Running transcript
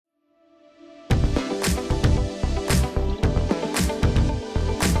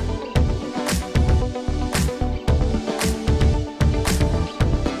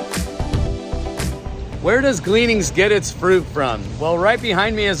Where does Gleanings get its fruit from? Well, right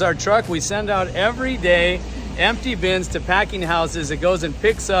behind me is our truck. We send out every day empty bins to packing houses. It goes and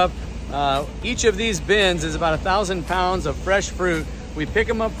picks up, each of these bins is about 1,000 pounds of fresh fruit. We pick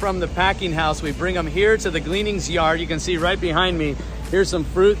them up from the packing house. We bring them here to the Gleanings yard. You can see right behind me, here's some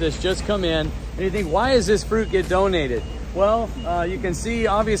fruit that's just come in. And you think, why does this fruit get donated? Well, you can see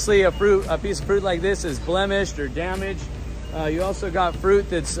obviously a piece of fruit like this is blemished or damaged. You also got fruit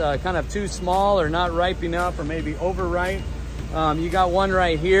that's kind of too small or not ripe enough or maybe overripe. You got one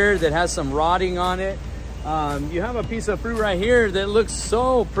right here that has some rotting on it. You have a piece of fruit right here that looks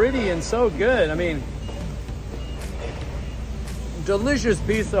so pretty and so good. I mean, delicious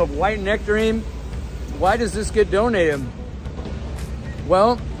piece of white nectarine. Why does this get donated?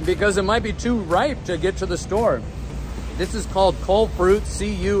 Well, because it might be too ripe to get to the store. This is called cull fruit,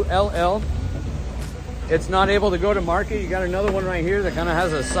 C-U-L-L. It's not able to go to market. You got another one right here that kind of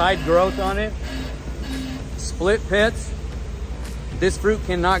has a side growth on it. Split pits. This fruit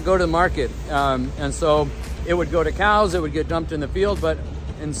cannot go to market. And so it would go to cows, it would get dumped in the field, but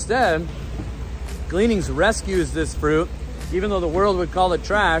instead, Gleanings rescues this fruit. Even though the world would call it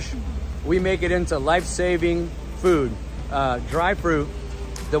trash, we make it into life-saving food, dry fruit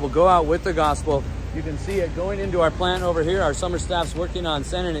that will go out with the gospel. You can see it going into our plant over here. Our summer staff's working on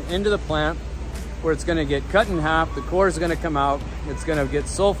sending it into the plant where it's gonna get cut in half. The core is gonna come out. It's gonna get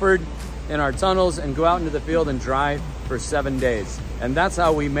sulfured in our tunnels and go out into the field and dry for 7 days. And that's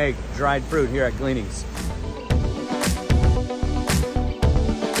how we make dried fruit here at Gleanings.